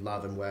absolutely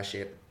love and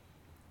worship.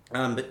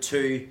 But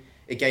two,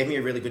 it gave me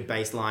a really good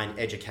baseline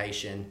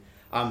education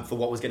for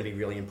what was going to be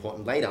really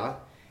important later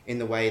in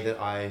the way that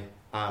I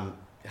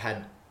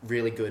had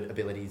really good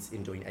abilities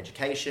in doing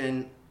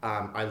education.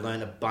 I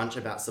learned a bunch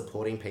about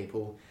supporting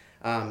people.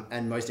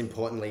 And most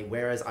importantly,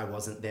 whereas I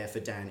wasn't there for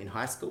Dan in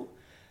high school,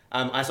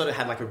 I sort of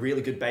had like a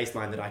really good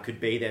baseline that I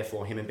could be there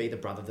for him and be the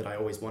brother that I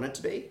always wanted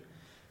to be.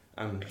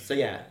 So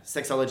yeah,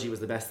 sexology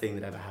was the best thing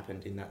that ever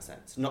happened in that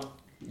sense.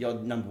 Not your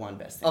number one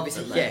best thing.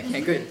 Obviously, yeah,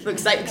 good. Look,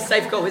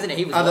 safe call, isn't it?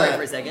 He was worried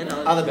for a second.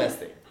 Other best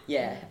thing.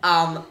 Yeah.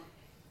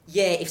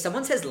 Yeah, if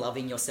someone says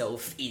loving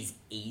yourself is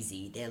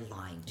easy, they're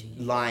lying to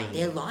you.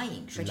 They're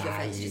lying. Straight to your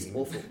face. It's just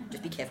awful.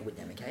 Just be careful with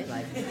them, okay?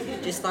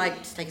 Just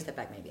take a step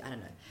back maybe. I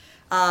don't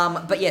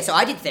know. But yeah, so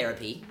I did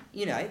therapy.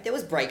 You know, there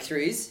was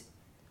breakthroughs.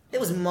 There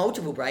was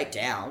multiple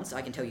breakdowns,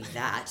 I can tell you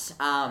that.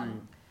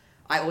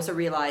 I also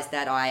realised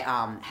that I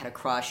had a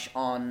crush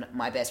on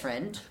my best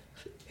friend,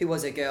 who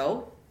was a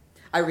girl.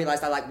 I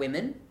realised I like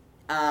women,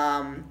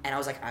 and I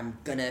was like, I'm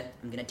gonna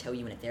tell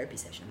you in a therapy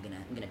session.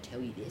 I'm gonna tell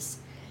you this.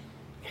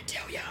 I'm gonna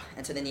tell you.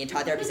 And so then the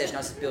entire therapy session, I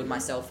was just building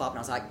myself up, and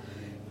I was like,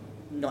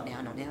 not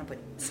now, but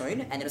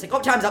soon. And then it was like,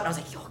 oh, time's up. And I was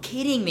like, you're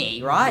kidding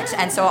me, right?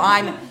 And so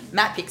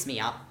Matt picks me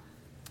up.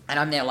 And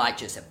I'm there like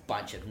just a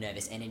bunch of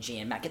nervous energy,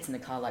 and Matt gets in the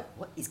car like,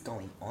 what is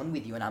going on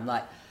with you? And I'm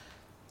like,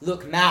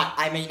 look, Matt,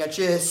 I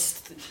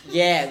just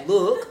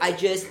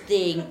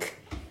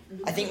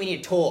think we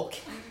need to talk.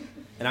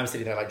 And I'm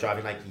sitting there like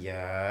driving like,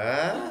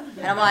 yeah.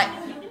 And I'm like,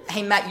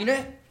 hey Matt, you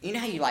know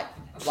how you like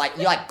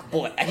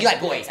boys,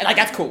 and like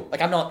that's cool.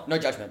 Like I'm not, no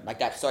judgment, like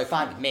that's so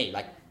fine with me.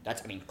 Like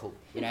that's, I mean, cool.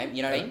 You know what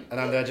I mean? And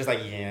I'm there just like,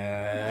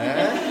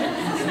 yeah.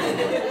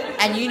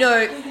 and you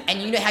know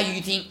how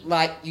you think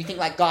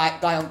like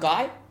guy on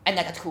guy. And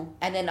that's cool.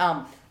 And then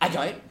I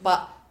don't,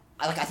 but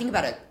I think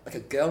about a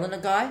girl and a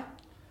guy,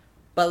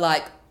 but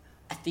like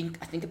I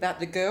think about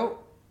the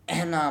girl,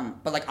 and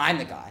but like I'm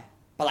the guy,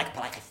 but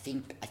I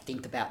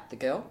think about the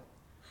girl,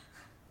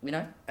 you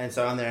know. And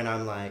so I'm there, and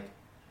I'm like,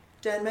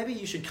 Dan, maybe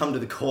you should come to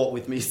the court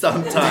with me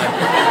sometime.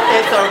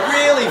 It's a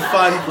really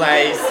fun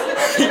place.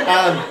 And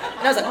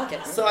I was like, okay.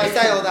 So I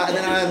say all that,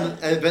 and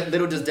then but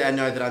little does Dan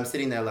know that I'm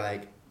sitting there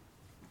like,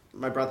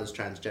 my brother's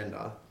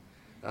transgender.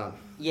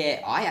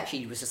 Yeah, I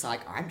actually was just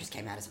like, I just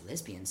came out as a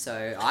lesbian,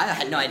 so I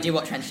had no idea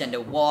what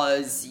transgender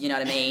was, you know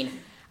what I mean?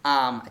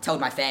 I told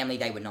my family,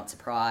 they were not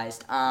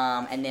surprised,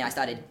 and then I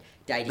started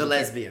dating... The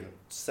lesbian.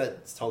 So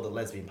told the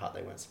lesbian part,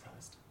 they weren't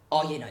surprised.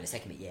 Oh, yeah, no, the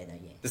second bit, yeah.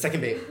 The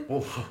second bit,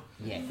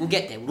 yeah, we'll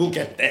get there. We'll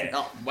get there.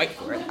 Oh, wait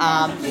for it.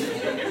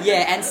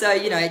 Yeah, and so,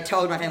 I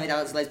told my family that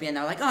I was lesbian, they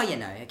were like, oh, yeah,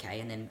 no, okay,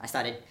 and then I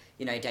started,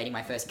 dating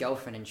my first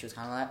girlfriend, and she was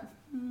kind of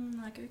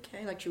like,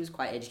 okay, like, she was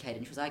quite educated,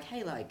 and she was like,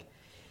 hey, like,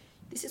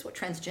 this is what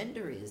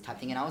transgender is, type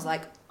thing. And I was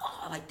like,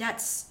 oh, like,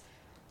 that's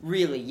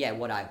really, yeah,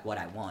 what I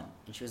want.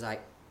 And she was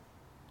like,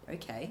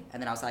 okay. And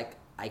then I was like,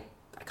 I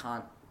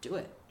can't do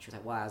it. She was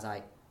like, why? I was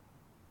like,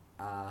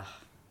 I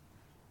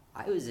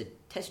was a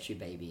test tube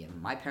baby,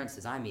 and my parents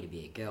designed me to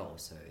be a girl,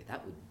 so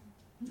that would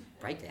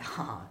break their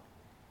heart.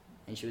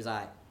 And she was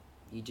like,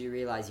 you do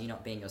realise you're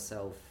not being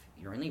yourself,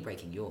 you're only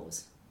breaking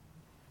yours.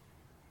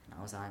 And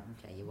I was like,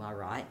 okay, you are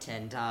right.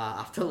 And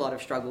after a lot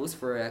of struggles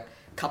for a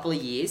couple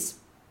of years,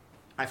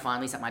 I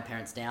finally sat my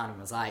parents down and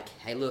was like,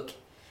 hey, look,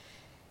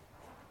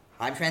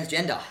 I'm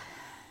transgender.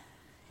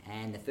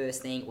 And the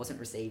first thing, it wasn't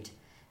received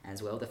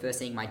as well. The first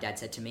thing my dad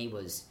said to me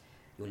was,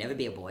 you'll never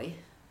be a boy.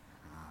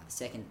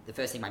 The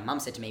first thing my mum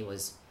said to me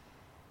was,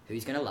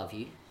 who's going to love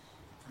you?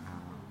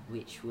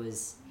 Which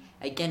was,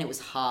 again, it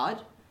was hard,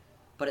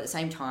 but at the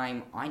same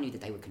time, I knew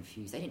that they were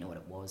confused. They didn't know what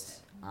it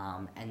was.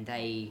 And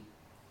they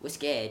were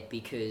scared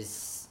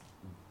because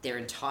their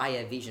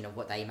entire vision of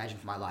what they imagined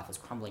for my life was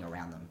crumbling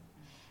around them.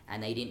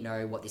 And they didn't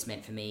know what this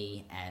meant for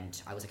me,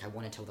 and I was like, I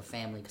want to tell the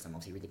family, because I'm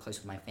obviously really close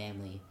with my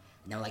family,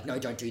 and they were like, no,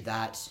 don't do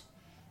that,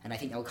 and I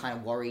think they were kind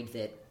of worried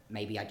that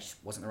maybe I just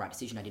wasn't the right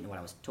decision, I didn't know what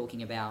I was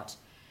talking about,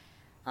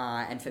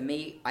 and for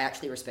me, I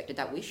actually respected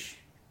that wish,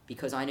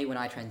 because I knew when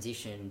I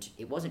transitioned,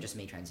 it wasn't just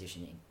me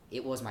transitioning,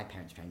 it was my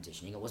parents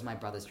transitioning, it was my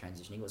brothers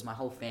transitioning, it was my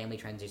whole family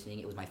transitioning,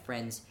 it was my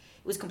friends,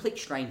 it was complete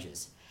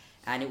strangers,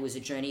 and it was a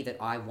journey that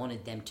I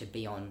wanted them to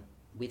be on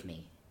with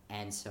me,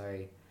 and so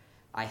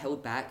I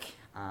held back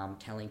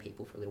telling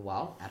people for a little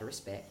while, out of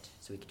respect,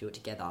 so we could do it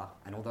together.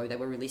 And although they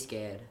were really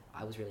scared,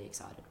 I was really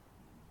excited.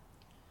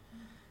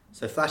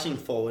 So flashing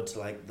forward to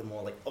like the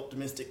more like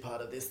optimistic part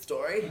of this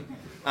story.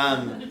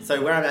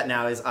 So where I'm at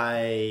now is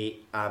I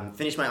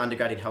finished my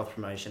undergrad in health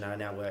promotion and I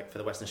now work for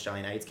the Western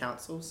Australian AIDS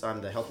Council. So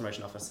I'm the health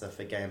promotion officer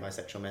for gay and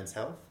bisexual men's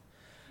health.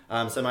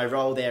 So my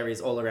role there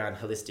is all around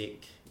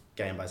holistic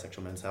gay and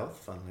bisexual men's health,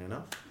 funnily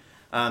enough.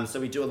 So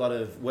we do a lot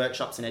of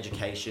workshops and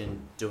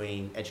education,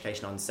 doing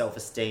education on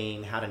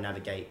self-esteem, how to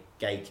navigate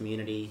gay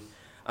community,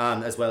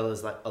 as well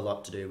as like a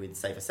lot to do with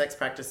safer sex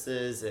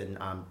practices and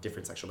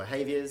different sexual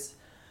behaviours.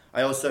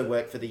 I also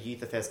work for the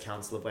Youth Affairs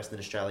Council of Western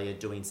Australia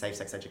doing safe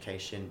sex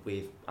education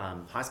with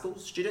high school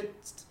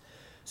students.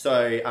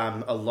 So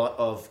a lot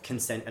of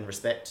consent and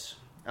respect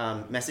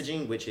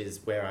messaging, which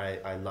is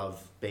where I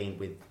love being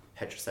with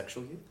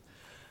heterosexual youth.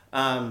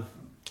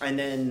 And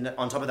then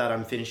on top of that,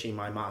 I'm finishing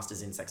my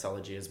master's in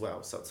sexology as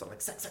well. So it's sort of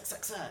like sex.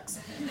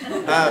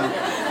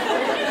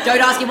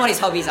 Don't ask him what his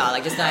hobbies are.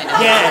 Like, just don't.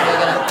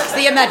 Yeah. It's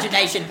the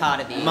imagination part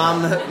of you.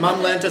 Mum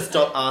learned to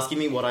stop asking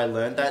me what I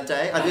learned that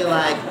day. I'd be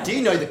like, do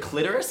you know the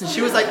clitoris? And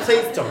she was like,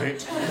 please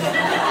don't.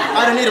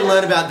 I don't need to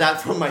learn about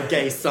that from my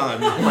gay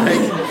son. Like,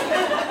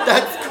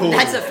 that's cool.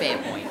 That's a fair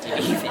point, to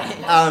be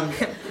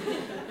fair.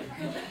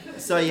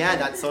 So yeah,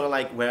 that's sort of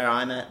like where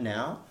I'm at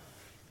now.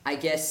 I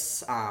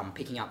guess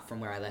picking up from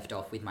where I left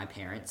off with my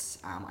parents,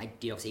 I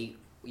did obviously,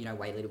 wait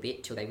a little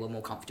bit till they were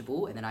more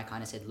comfortable, and then I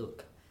kind of said,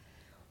 look,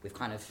 we've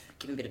kind of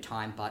given a bit of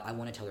time, but I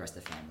want to tell the rest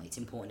of the family. It's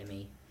important to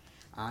me.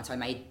 So I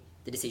made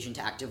the decision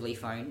to actively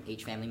phone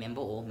each family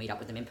member or meet up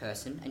with them in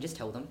person and just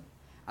tell them.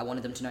 I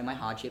wanted them to know my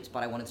hardships,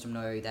 but I wanted them to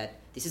know that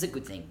this is a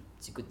good thing.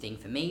 It's a good thing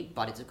for me,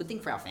 but it's a good thing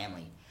for our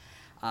family.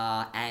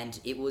 And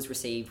it was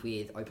received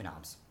with open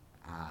arms.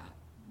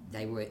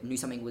 They knew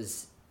something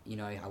was,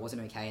 I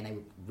wasn't okay, and they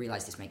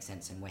realised this makes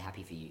sense and we're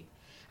happy for you.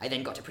 I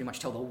then got to pretty much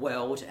tell the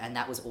world, and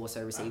that was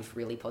also received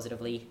really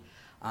positively.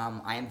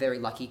 I am very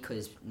lucky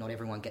because not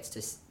everyone gets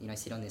to,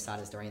 sit on this side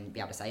of the story and be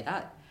able to say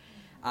that.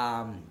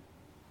 I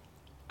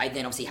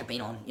then obviously have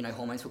been on,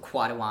 hormones for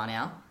quite a while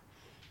now.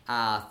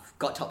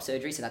 Got top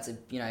surgery, so that's a,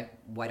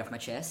 weight off my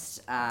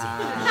chest. I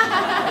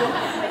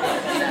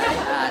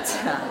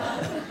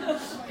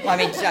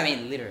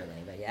mean, literally,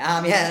 but yeah.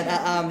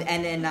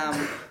 And then,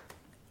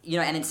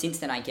 and then since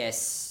then, I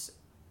guess,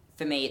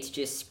 for me, it's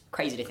just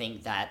crazy to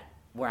think that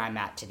where I'm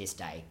at to this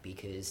day,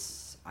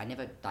 because I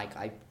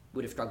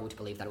would have struggled to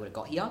believe that I would have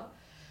got here.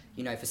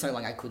 For so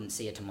long I couldn't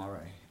see a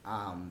tomorrow.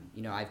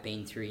 I've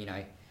been through,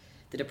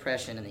 the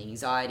depression and the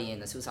anxiety and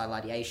the suicidal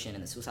ideation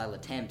and the suicidal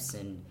attempts,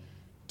 and,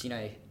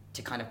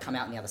 to kind of come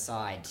out on the other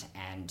side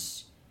and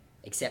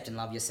accept and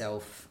love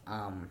yourself,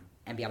 and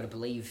be able to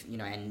believe,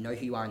 and know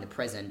who you are in the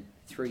present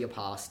through your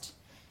past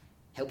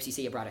helps you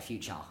see a brighter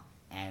future.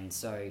 And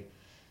so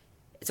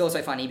it's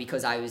also funny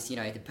because I was,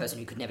 the person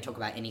who could never talk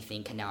about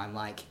anything, and now I'm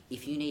like,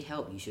 if you need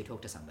help, you should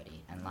talk to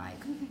somebody and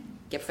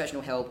get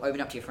professional help, open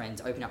up to your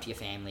friends, open up to your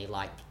family.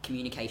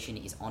 Communication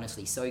is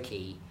honestly so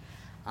key.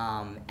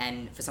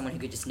 And for someone who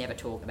could just never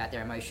talk about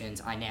their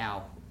emotions, I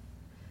now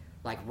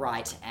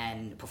write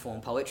and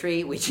perform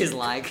poetry, which is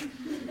life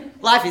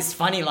is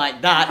funny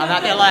like that. I'm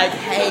out there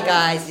hey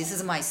guys, this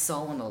is my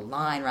soul on the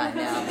line right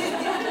now.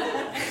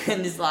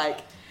 And this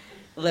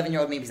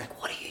 11-year-old me is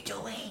like, what are you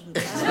doing?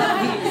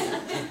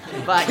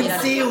 But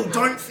Conceal,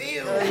 don't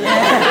feel.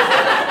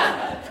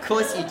 Of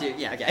course you do.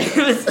 Yeah,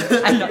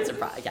 okay. I'm not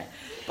surprised. Okay.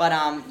 But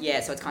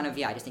so it's kind of,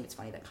 I just think it's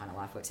funny that kind of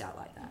life works out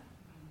like that.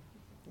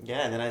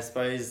 Yeah, and then I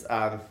suppose,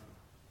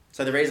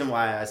 so the reason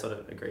why I sort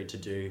of agreed to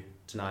do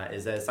tonight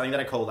is there's something that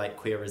I call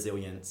queer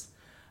resilience,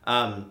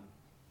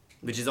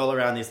 which is all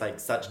around this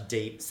such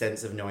deep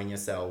sense of knowing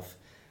yourself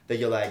that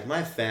you're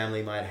my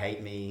family might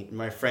hate me,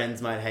 my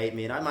friends might hate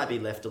me, and I might be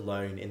left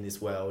alone in this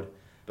world.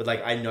 But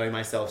I know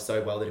myself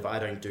so well that if I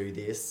don't do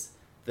this,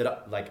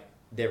 that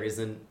there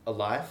isn't a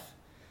life.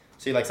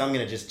 So you're so I'm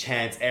going to just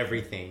chance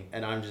everything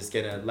and I'm just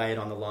going to lay it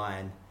on the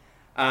line.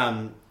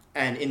 And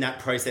in that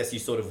process, you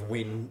sort of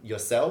win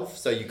yourself.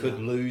 So you could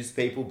lose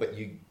people, but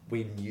you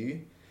win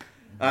you.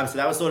 So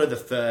that was sort of the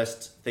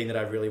first thing that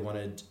I really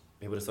wanted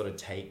people to sort of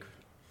take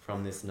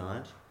from this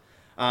night.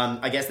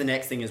 I guess the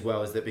next thing as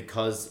well is that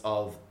because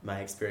of my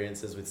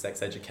experiences with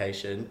sex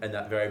education and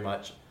that very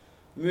much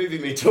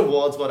moving me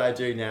towards what I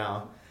do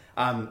now,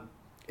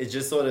 it's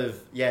just sort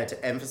of,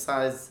 to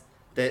emphasize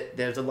that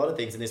there's a lot of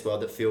things in this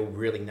world that feel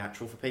really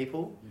natural for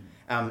people.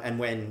 And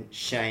when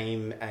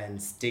shame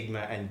and stigma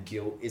and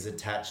guilt is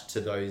attached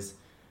to those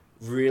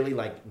really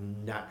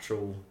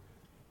natural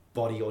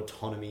body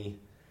autonomy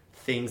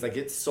things,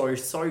 it's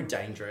so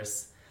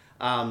dangerous.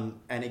 And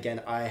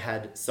again, I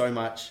had so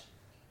much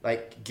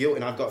guilt,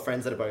 and I've got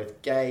friends that are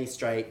both gay,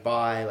 straight,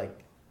 bi,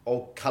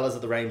 all colours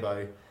of the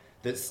rainbow,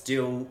 that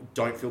still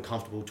don't feel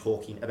comfortable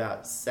talking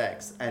about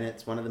sex. And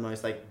it's one of the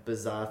most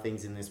bizarre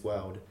things in this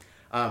world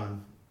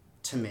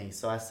to me.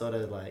 So I sort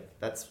of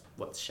that's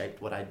what's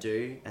shaped what I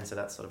do. And so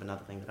that's sort of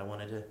another thing that I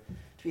wanted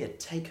to be a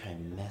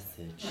take-home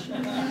message.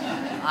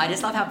 I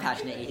just love how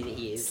passionate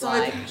he is. So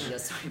passionate. You're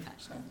so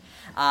passionate.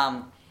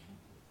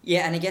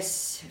 And I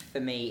guess for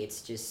me,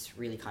 it's just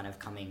really kind of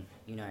coming,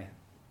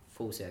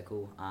 full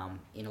circle,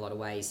 in a lot of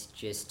ways,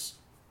 just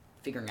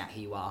figuring out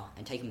who you are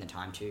and taking the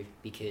time to,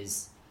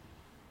 because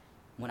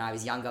when I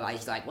was younger, I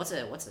used to like, what's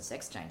a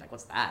sex change? Like,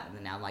 what's that? And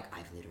then now I'm like,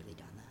 I've literally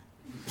done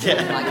that.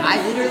 Yeah. Like,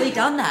 I've literally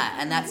done that,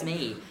 and that's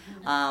me.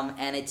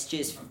 And it's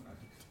just,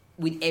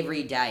 with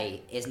every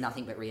day, there's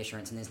nothing but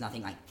reassurance, and there's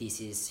nothing like,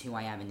 this is who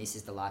I am, and this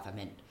is the life I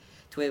meant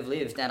to have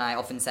lived. And I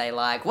often say,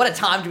 like, what a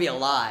time to be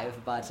alive,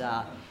 but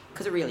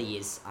because it really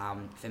is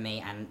for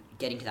me, and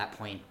getting to that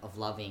point of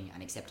loving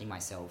and accepting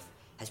myself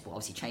has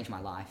obviously changed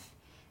my life,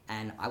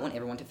 and I want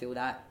everyone to feel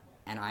that,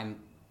 and I'm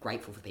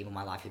grateful for the people in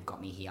my life who've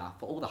got me here,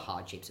 for all the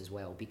hardships as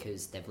well,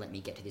 because they've let me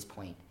get to this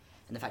point.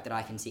 And the fact that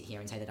I can sit here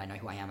and say that I know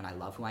who I am and I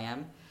love who I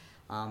am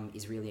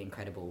is really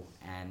incredible.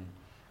 And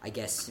I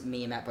guess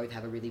me and Matt both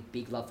have a really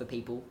big love for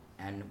people,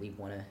 and we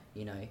want to,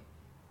 you know,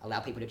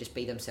 allow people to just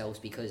be themselves,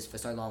 because for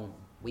so long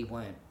we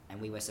weren't, and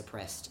we were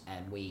suppressed,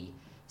 and we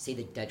see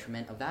the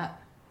detriment of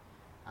that.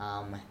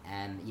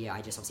 And yeah,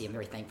 I just obviously am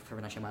very thankful for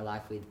everyone I share my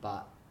life with,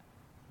 but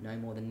no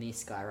more than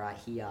this guy right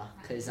here,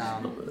 because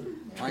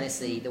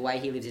honestly, the way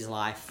he lives his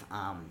life,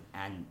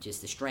 and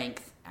just the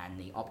strength and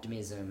the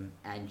optimism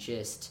and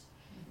just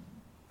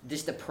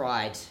the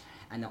pride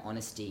and the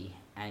honesty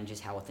and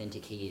just how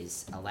authentic he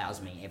is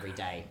allows me every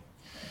day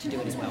to do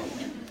it as well.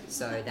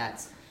 So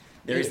that's...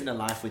 There isn't a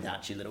life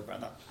without you, little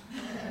brother.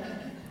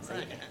 So,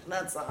 yeah,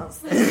 that's us.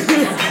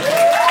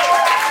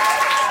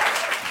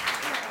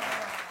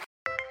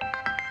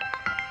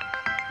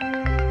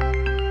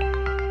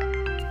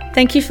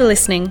 Thank you for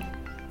listening.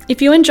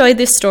 If you enjoyed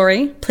this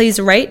story, please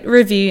rate,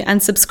 review,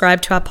 and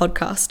subscribe to our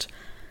podcast.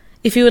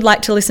 If you would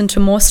like to listen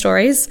to more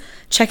stories,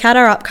 check out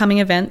our upcoming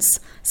events,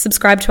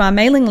 subscribe to our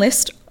mailing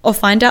list, or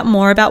find out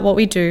more about what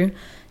we do,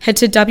 head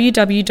to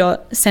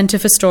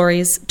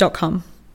www.centreforstories.com.